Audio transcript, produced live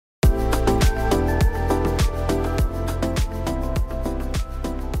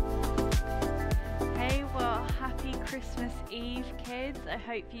I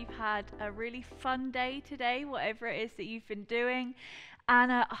hope you've had a really fun day today, whatever it is that you've been doing.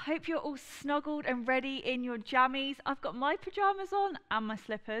 And I hope you're all snuggled and ready in your jammies. I've got my pajamas on and my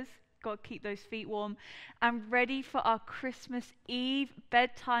slippers. Got to keep those feet warm. And ready for our Christmas Eve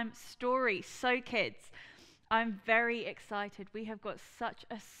bedtime story. So kids, I'm very excited. We have got such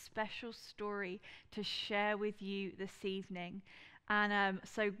a special story to share with you this evening. And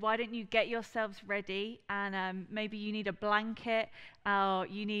so why don't you get yourselves ready, and maybe you need a blanket, or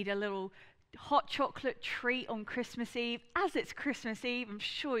you need a little hot chocolate treat on Christmas Eve. As it's Christmas Eve, I'm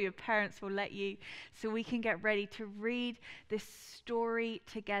sure your parents will let you, so we can get ready to read this story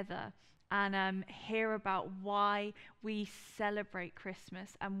together and hear about why we celebrate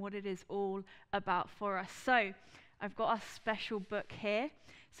Christmas and what it is all about for us. So I've got our special book here,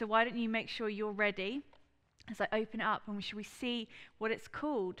 so why don't you make sure you're ready as I open it up, and shall we see what it's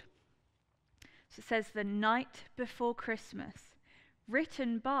called? So it says The Night Before Christmas,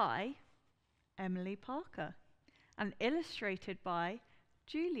 written by Emily Parker and illustrated by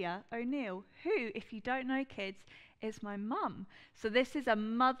Julia O'Neill, who, if you don't know kids, is my mum. So this is a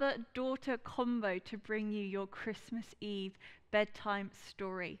mother-daughter combo to bring you your Christmas Eve bedtime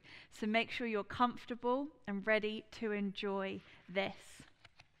story. So make sure you're comfortable and ready to enjoy this.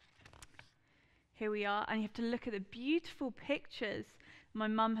 Here we are, and you have to look at the beautiful pictures my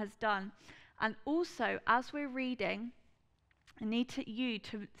mum has done. And also, as we're reading, I need you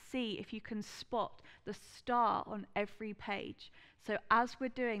to see if you can spot the star on every page. So as we're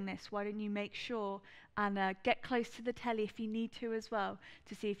doing this, why don't you make sure and get close to the telly if you need to as well,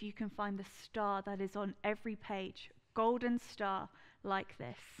 to see if you can find the star that is on every page. Golden star like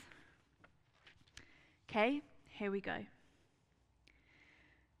this. Okay, here we go.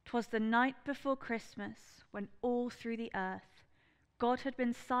 'Twas the night before Christmas, when all through the earth God had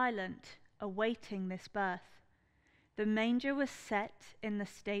been silent, awaiting this birth. The manger was set in the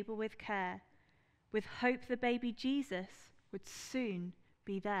stable with care, with hope the baby Jesus would soon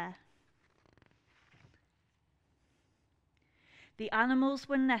be there. The animals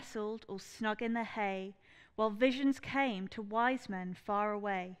were nestled all snug in the hay, while visions came to wise men far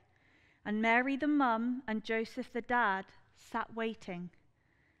away. And Mary the mum and Joseph the dad sat waiting,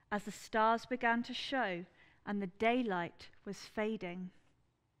 as the stars began to show and the daylight was fading.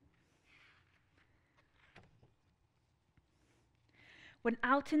 When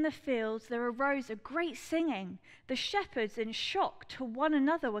out in the fields there arose a great singing, the shepherds in shock to one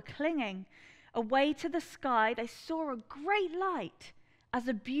another were clinging. Away to the sky they saw a great light, as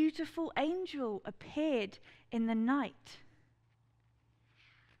a beautiful angel appeared in the night.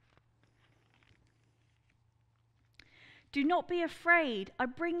 Do not be afraid, I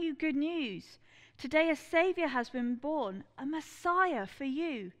bring you good news. Today a Saviour has been born, a Messiah for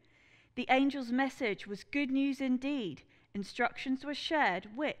you. The angel's message was good news indeed. Instructions were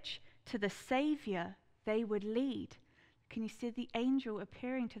shared which to the Saviour they would lead. Can you see the angel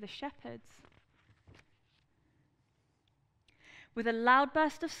appearing to the shepherds? With a loud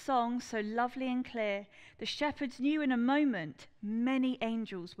burst of song so lovely and clear, the shepherds knew in a moment many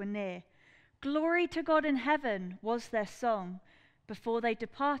angels were near. Glory to God in heaven was their song before they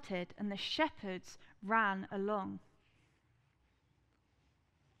departed, and the shepherds ran along.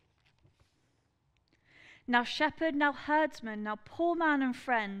 Now shepherd, now herdsman, now poor man and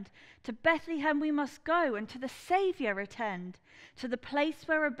friend, to Bethlehem we must go and to the Saviour attend. To the place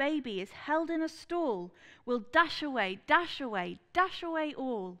where a baby is held in a stall, we'll dash away, dash away, dash away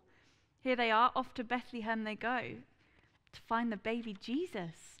all. Here they are, off to Bethlehem they go to find the baby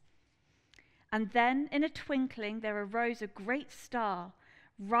Jesus. And then, in a twinkling, there arose a great star,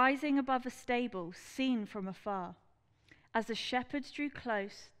 rising above a stable, seen from afar. As the shepherds drew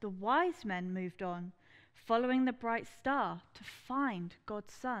close, the wise men moved on, following the bright star to find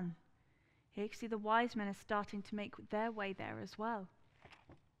God's Son. Here you can see the wise men are starting to make their way there as well.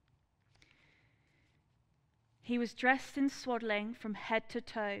 He was dressed in swaddling from head to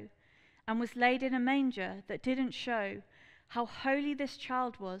toe, and was laid in a manger that didn't show how holy this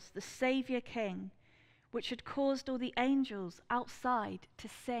child was, the Saviour King, which had caused all the angels outside to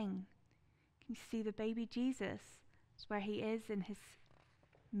sing. Can you see the baby Jesus? It's where he is in his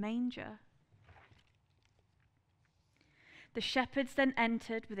manger. The shepherds then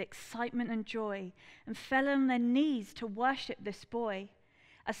entered with excitement and joy, and fell on their knees to worship this boy.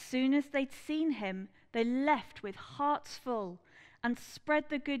 As soon as they'd seen him, they left with hearts full, and spread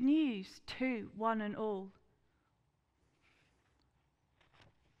the good news to one and all.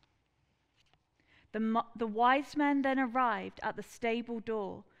 The wise men then arrived at the stable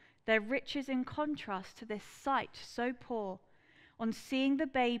door, their riches in contrast to this sight so poor. On seeing the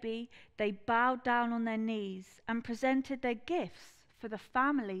baby, they bowed down on their knees and presented their gifts for the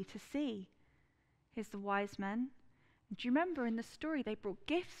family to see. Here's the wise men. Do you remember in the story they brought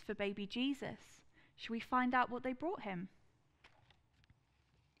gifts for baby Jesus? Shall we find out what they brought him?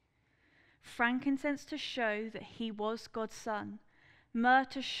 Frankincense to show that he was God's son, myrrh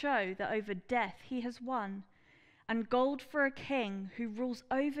to show that over death he has won, and gold for a king who rules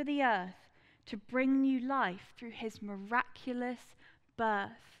over the earth to bring new life through his miraculous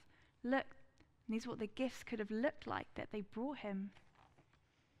birth. Look, these are what the gifts could have looked like that they brought him.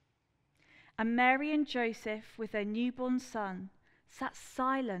 And Mary and Joseph, with their newborn son, sat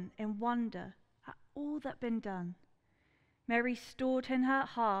silent in wonder at all that had been done. Mary stored in her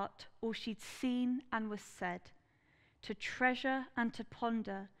heart all she'd seen and was said, to treasure and to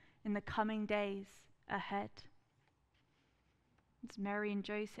ponder in the coming days ahead. It's Mary and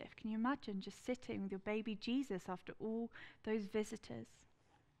Joseph. Can you imagine just sitting with your baby Jesus after all those visitors?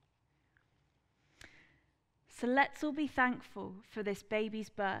 So let's all be thankful for this baby's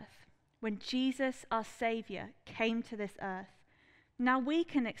birth, when Jesus, our Saviour, came to this earth. Now we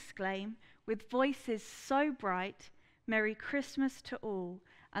can exclaim with voices so bright, Merry Christmas to all,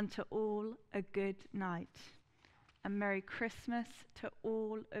 and to all a good night. And Merry Christmas to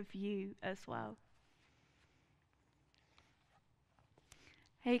all of you as well.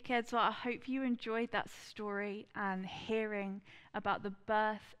 Hey kids, well, I hope you enjoyed that story and hearing about the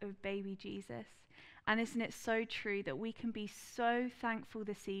birth of baby Jesus. And isn't it so true that we can be so thankful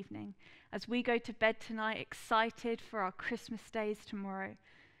this evening as we go to bed tonight, excited for our Christmas days tomorrow,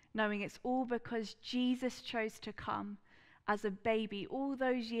 knowing it's all because Jesus chose to come as a baby all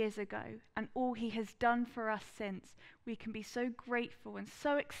those years ago, and all he has done for us since, we can be so grateful and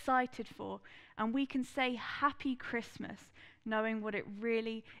so excited for, and we can say Happy Christmas, knowing what it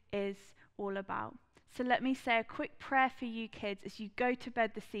really is all about. So let me say a quick prayer for you kids as you go to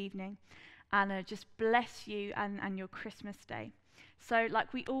bed this evening, and just bless you and your Christmas day. So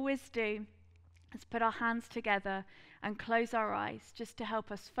like we always do, let's put our hands together and close our eyes just to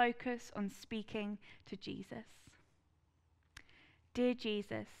help us focus on speaking to Jesus. Dear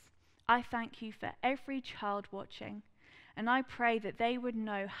Jesus, I thank you for every child watching, and I pray that they would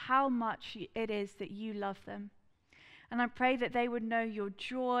know how much it is that you love them. And I pray that they would know your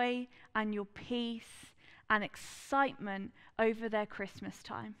joy and your peace and excitement over their Christmas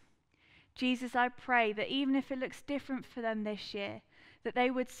time. Jesus, I pray that even if it looks different for them this year, that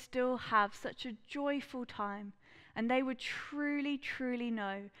they would still have such a joyful time, and they would truly, truly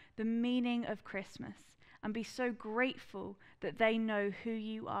know the meaning of Christmas and be so grateful that they know who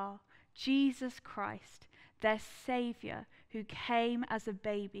you are, Jesus Christ, their Saviour, who came as a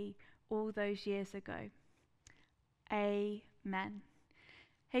baby all those years ago. Amen.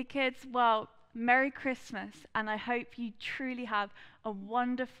 Hey kids, well, Merry Christmas, and I hope you truly have a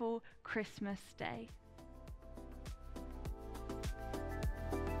wonderful Christmas day.